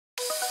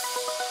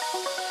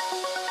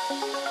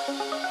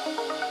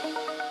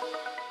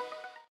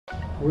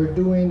We're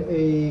doing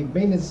a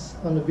maintenance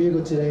on the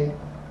vehicle today.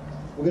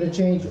 We're gonna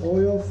change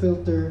oil,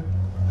 filter.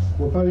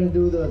 We're probably gonna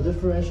do the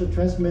differential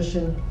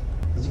transmission.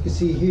 As you can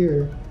see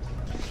here,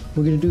 what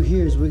we're gonna do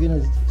here is we're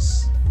gonna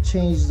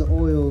change the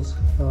oils,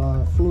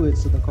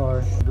 fluids of the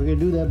car. We're gonna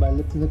do that by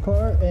lifting the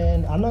car,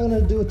 and I'm not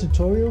gonna do a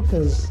tutorial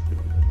because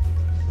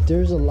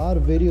there's a lot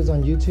of videos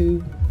on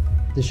YouTube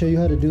to show you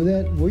how to do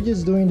that. We're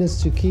just doing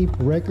this to keep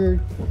record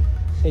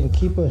and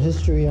keep a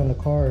history on the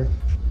car.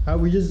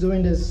 We're just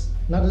doing this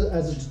not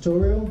as a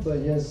tutorial,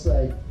 but just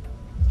like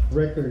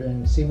record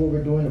and see what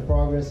we're doing, the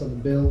progress of the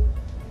build.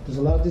 There's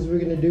a lot of things we're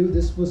gonna do.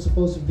 This was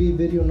supposed to be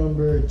video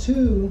number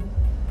 2,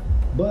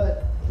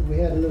 but we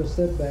had a little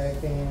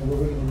setback, and what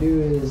we're gonna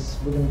do is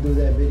we're gonna do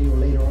that video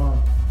later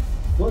on.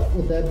 But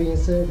with that being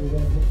said, we're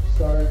gonna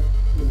start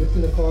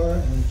lifting the car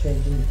and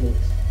changing the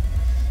fluids.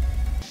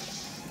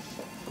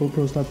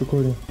 GoPro, stop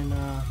recording. And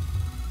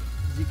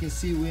as you can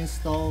see, we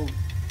installed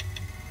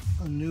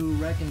a new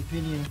rack and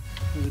pinion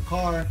for the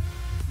car.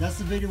 That's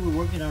the video we're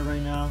working on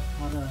right now,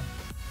 how the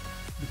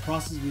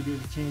process we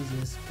did to change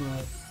this.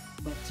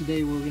 But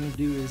today what we're gonna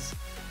do is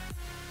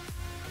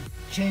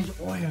change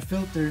the oil and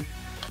filter,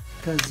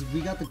 because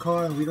we got the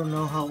car and we don't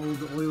know how old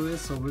the oil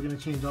is, so we're gonna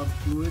change all the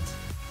fluids.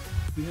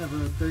 We have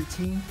a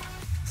 13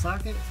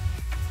 socket.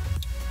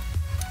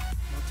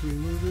 About to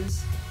remove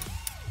this.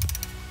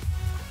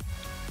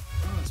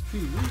 Oh, it's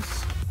pretty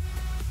loose.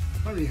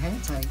 Probably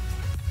hang tight.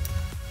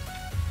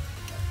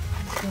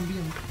 It's gonna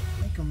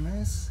make a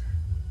mess.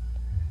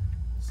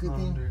 It's not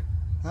under it.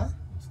 Huh?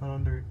 It's not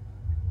under it.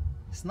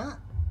 It's not.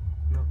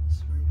 No.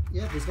 It's right.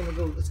 Yeah, but it's gonna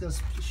go. It's gonna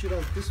shoot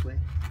out this way.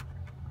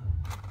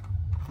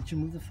 Did you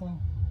move the phone?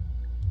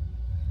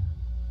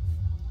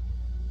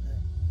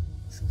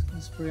 So it's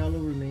gonna spray all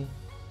over me.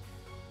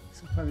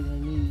 So I'm probably gonna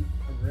need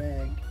a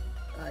rag.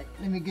 Alright,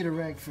 let me get a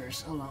rag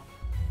first. Hold on.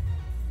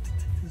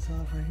 Take this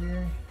off right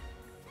here.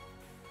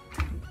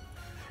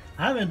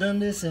 I haven't done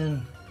this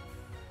since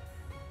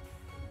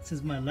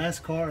my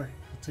last car,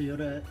 a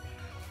Toyota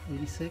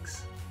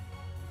 86.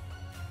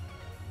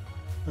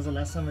 That was the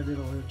last time I did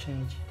an oil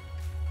change.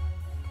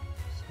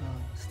 So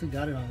still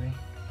got it on me.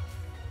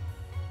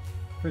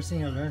 First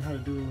thing I learned how to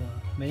do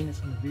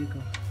maintenance on the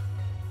vehicle.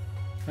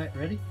 Alright,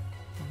 ready?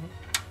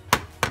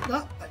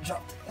 Oh, I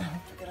dropped it.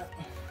 Pick it up.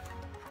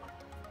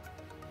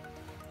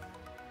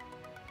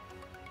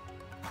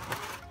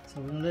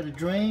 So we're gonna let it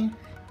drain,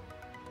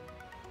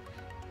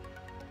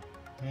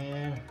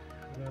 and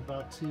we're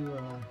about to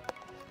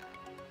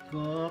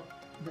go up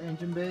the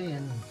engine bay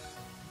and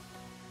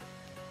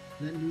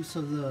let loose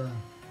of the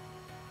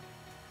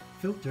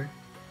filter.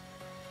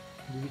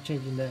 We'll be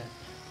changing that.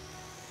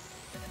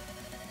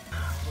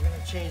 We're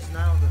gonna change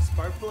now the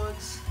spark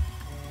plugs,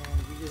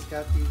 and we just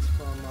got these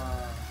from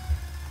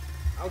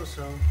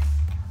AutoZone,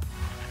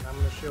 and I'm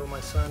gonna show my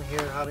son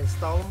here how to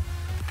install them.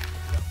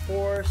 Got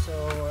 4,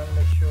 so I'm gonna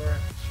make sure.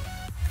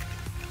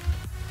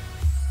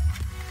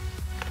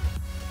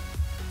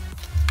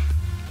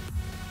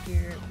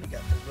 Here we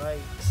got the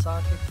right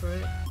socket for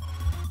it.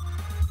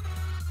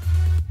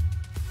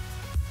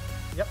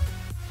 Yep,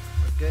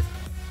 we're good.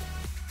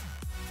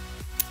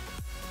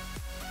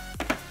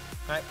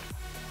 Alright,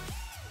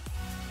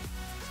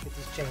 let's get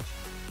this changed.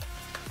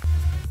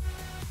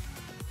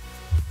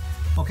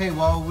 Okay,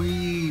 while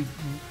we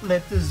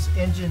let this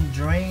engine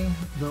drain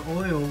the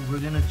oil, we're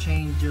gonna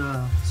change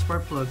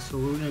spark plugs. So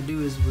what we're gonna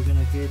do is we're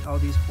gonna get all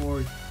these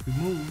 4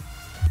 removed.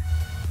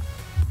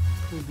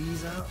 Pull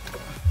these out.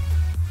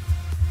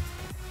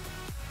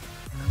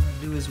 And I'm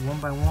gonna do this one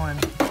by one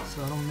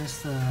so I don't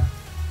miss the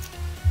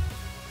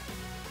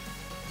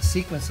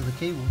sequence of the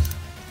cables.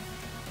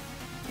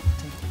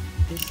 Take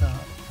this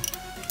out.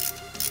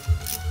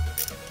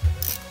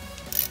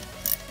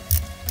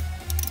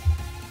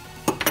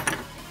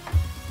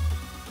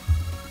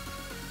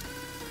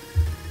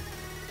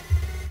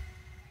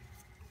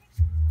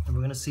 And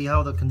we're gonna see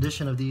how the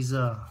condition of these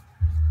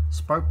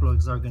spark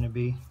plugs are gonna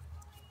be.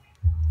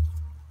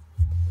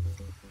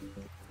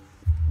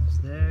 It's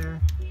there.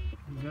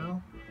 There we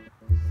go.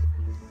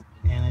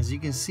 And as you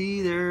can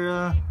see,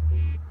 they're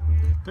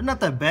not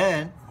that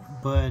bad,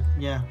 but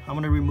yeah, I'm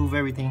gonna remove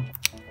everything,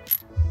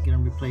 get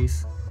them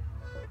replaced.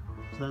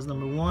 So that's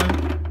number 1.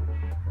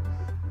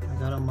 I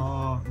got them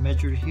all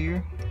measured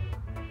here.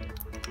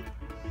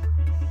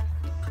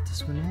 Put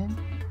this one in.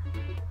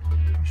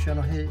 Make sure I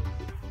don't hit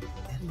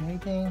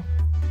anything.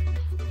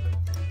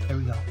 There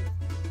we go.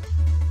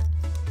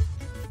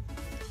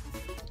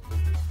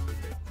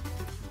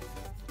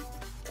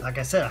 Like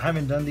I said, I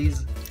haven't done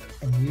these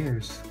in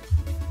years.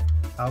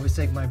 I always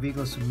take my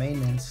vehicles to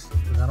maintenance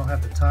because I don't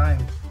have the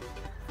time.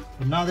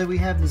 But now that we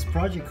have this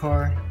project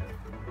car,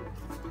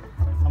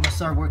 I'm gonna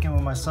start working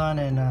with my son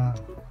and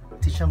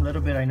teach him a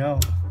little bit I know,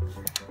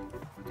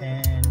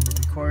 and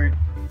record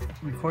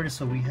it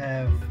so we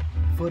have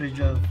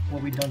footage of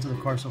what we've done to the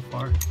car so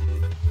far.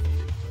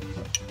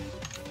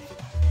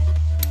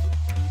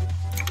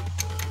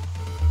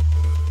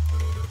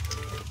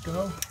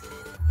 Go.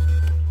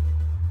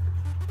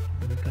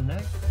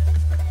 Reconnect.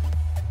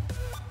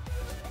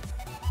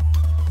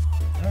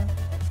 There.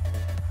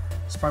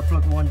 Spark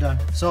plug 1 done.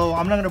 So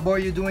I'm not gonna bore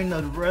you doing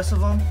the rest of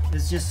them.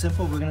 It's just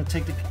simple. We're gonna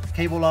take the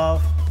cable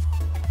off,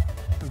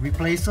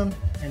 replace them,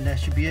 and that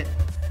should be it.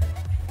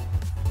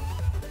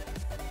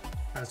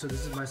 Alright, so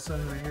this is my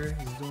son right here.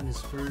 He's doing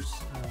his first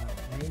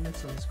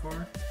maintenance on his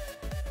car.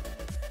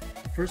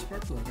 First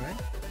spark plug,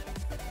 right?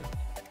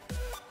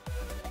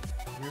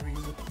 Very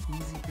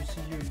easy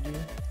procedure to do.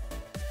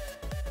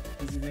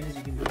 Easy maintenance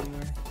you can do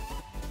anywhere.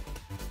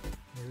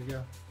 There we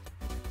go.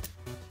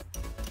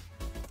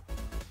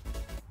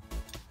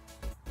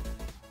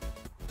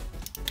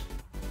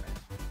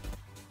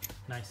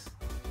 Nice.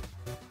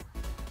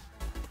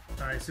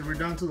 Alright, so we're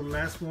down to the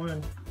last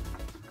one.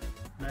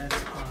 Last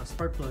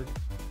spark plug.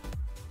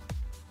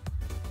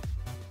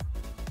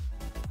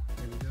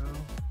 There we go.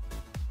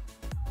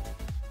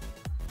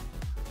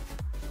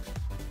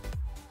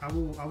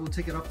 I will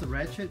take it off the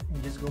ratchet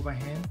and just go by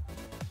hand.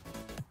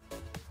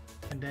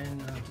 And then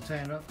to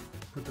tighten it up,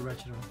 put the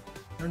ratchet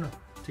on. No,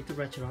 take the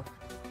ratchet off.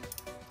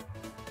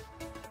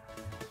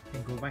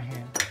 And go by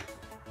hand.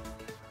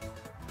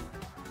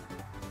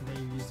 And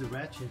then you use the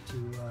ratchet to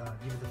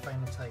give it the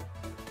final tight.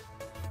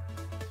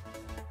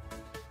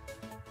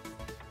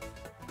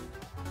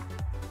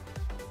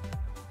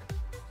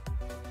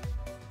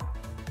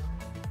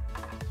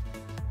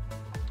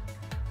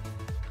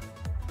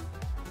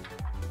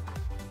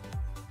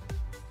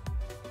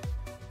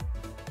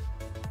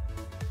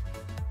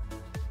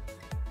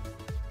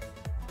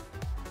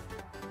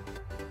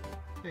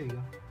 There you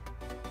go.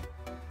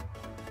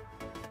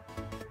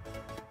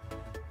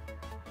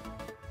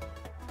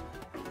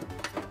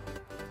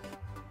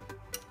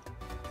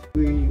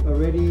 We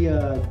already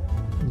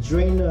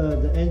drained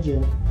the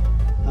engine.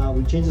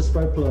 We changed the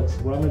spark plugs.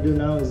 What I'm gonna do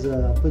now is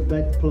put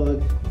back the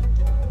plug,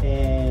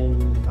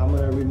 and I'm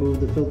gonna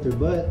remove the filter.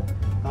 But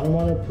I don't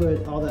want to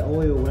put all that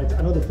oil.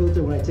 I know the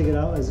filter, when I take it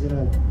out, is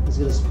gonna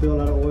spill a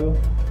lot of oil.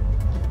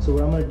 So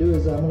what I'm gonna do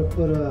is I'm gonna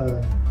put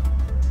a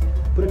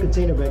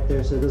container back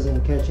there so it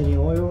doesn't catch any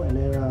oil, and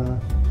then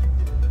I'm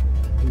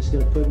just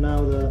gonna put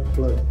now the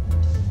plug.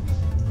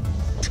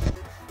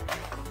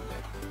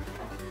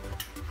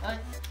 Alright,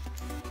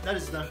 that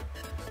is done.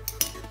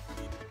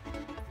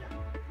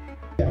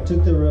 Yeah, I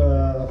took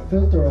the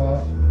filter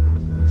off,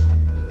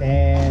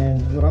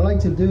 and what I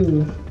like to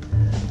do,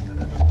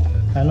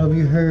 I don't know if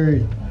you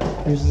heard,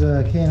 there's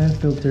a K&N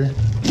filter.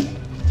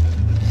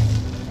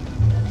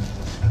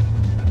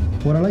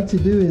 What I like to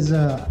do is,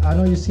 I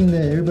know you've seen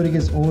that everybody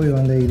gets oil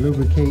and they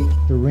lubricate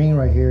the ring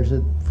right here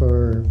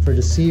for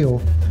the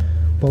seal.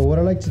 But what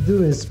I like to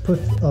do is put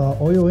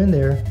oil in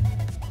there,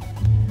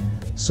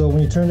 so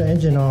when you turn the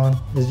engine on,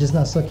 it's just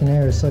not sucking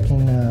air, it's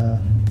sucking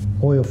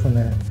oil from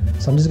there.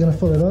 So I'm just gonna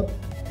fill it up,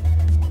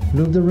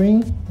 lube the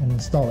ring, and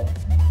install it.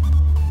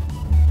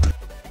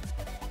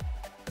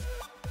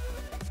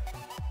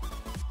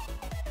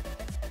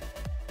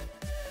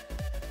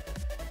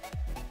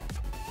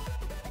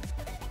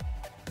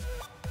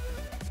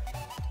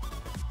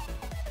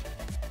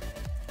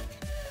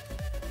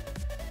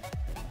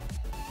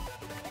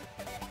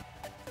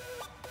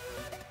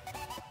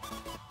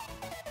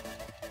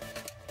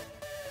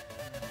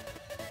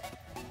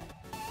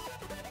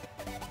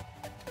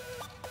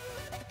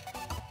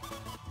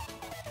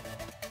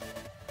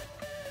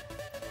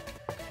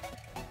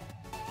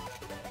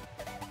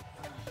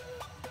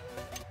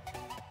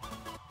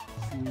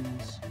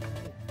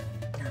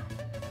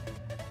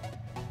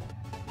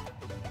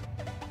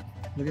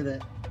 Look at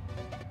that.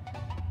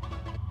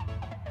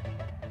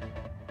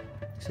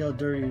 See how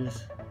dirty it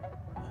is.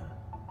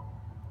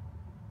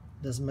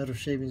 There's metal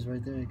shavings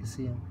right there, you can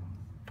see them.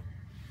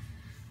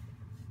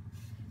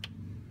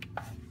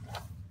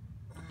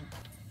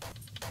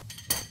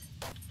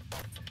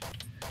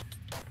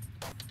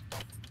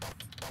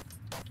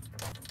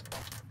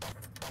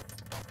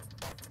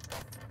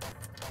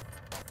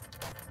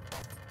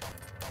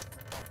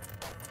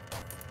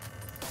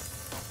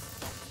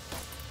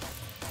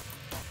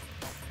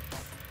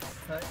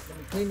 Alright, let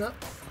me clean up.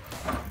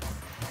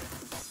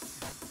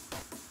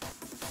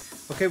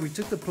 Okay, we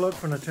took the plug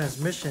from the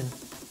transmission,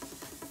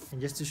 and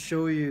just to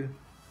show you,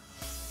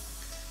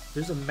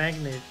 there's a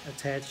magnet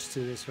attached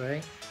to this,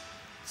 right?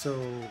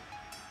 So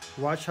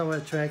watch how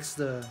it attracts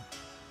the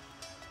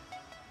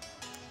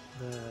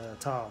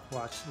towel.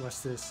 Watch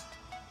this.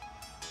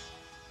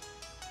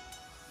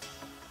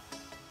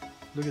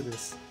 Look at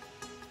this.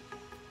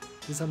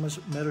 This is how much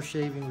metal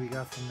shaving we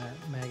got from that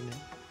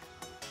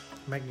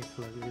magnet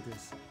plug. Look at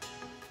this.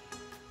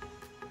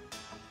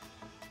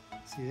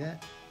 See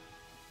that?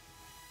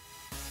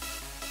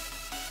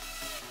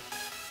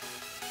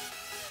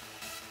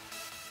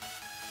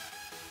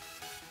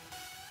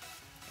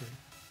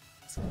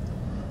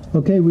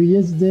 Okay, we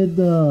just did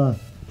the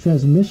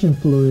transmission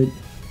fluid,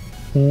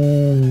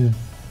 and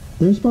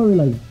there's probably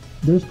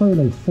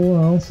like 4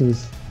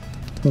 ounces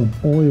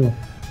of oil,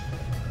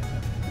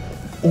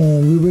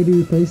 and we already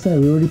replaced that.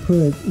 We already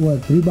put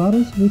what, 3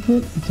 bottles? We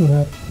put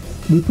 2.5.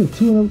 We put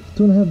two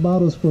and a half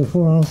bottles for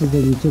 4 ounces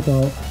that we took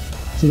out.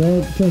 So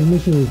that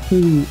transmission is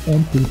pretty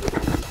empty,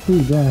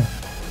 pretty dry.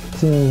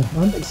 So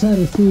I'm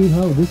excited to see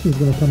how this is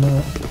gonna come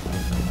out.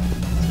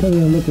 Probably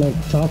gonna look like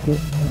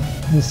chocolate.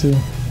 Let's see.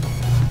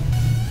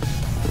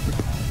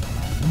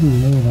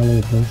 Man, all over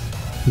the place.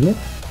 Yep.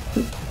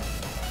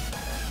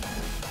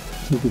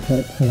 So you can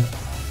cut.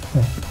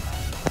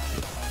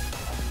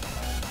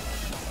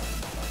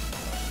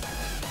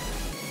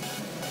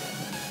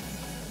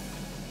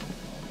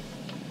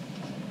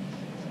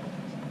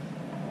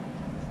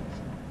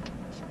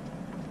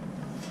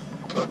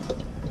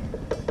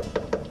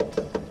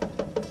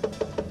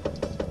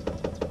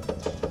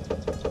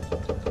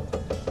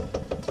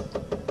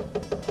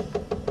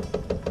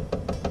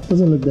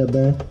 Doesn't look that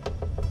bad.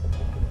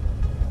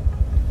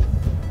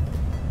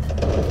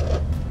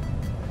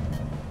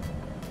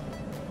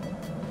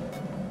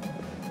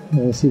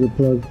 I see the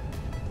plug.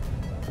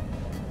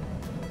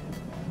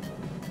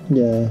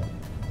 Yeah,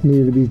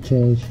 needed to be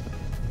changed.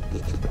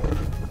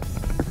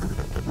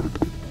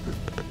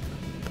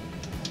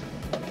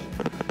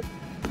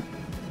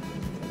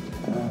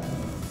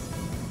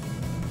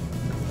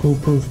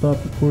 GoPro stop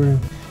recording.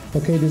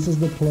 Okay, this is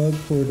the plug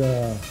for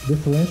the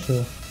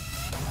differential.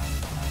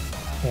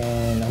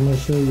 And I'm going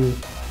to show you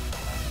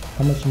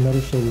how much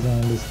metal shade is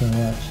on this thing.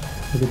 Watch.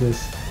 Look at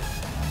this.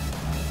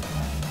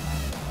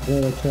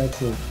 Very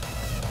attractive.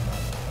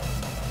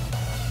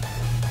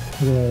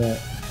 Look at that.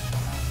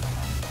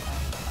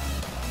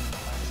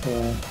 So,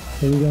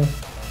 here we go.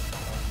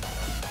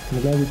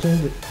 I'm glad we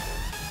changed it.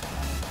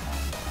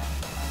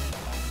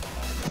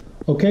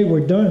 Okay,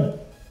 we're done.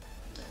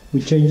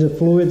 We changed the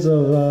fluids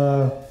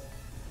of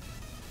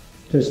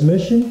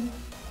transmission.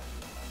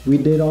 We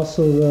did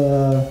also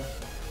the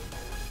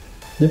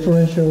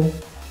differential,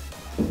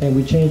 and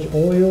we changed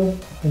oil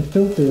and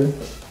filter,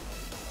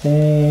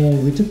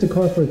 and we took the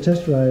car for a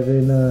test drive,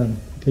 and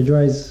it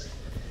dries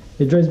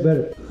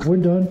better. We're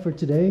done for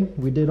today.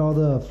 We did all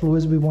the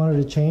fluids we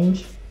wanted to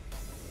change.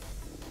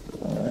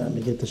 Let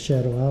me get the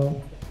shadow out.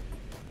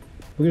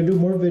 We're gonna do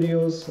more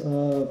videos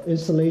of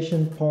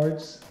installation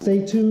parts.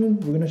 Stay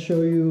tuned. We're gonna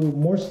show you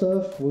more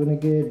stuff. We're gonna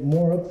get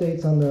more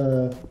updates on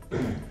the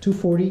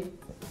 240.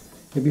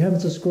 If you haven't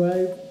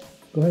subscribed,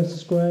 go ahead and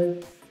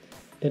subscribe.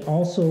 And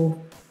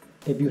also,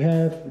 if you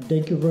have,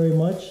 thank you very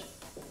much.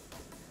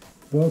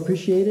 We'll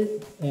appreciate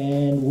it,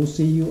 and we'll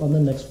see you on the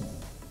next one.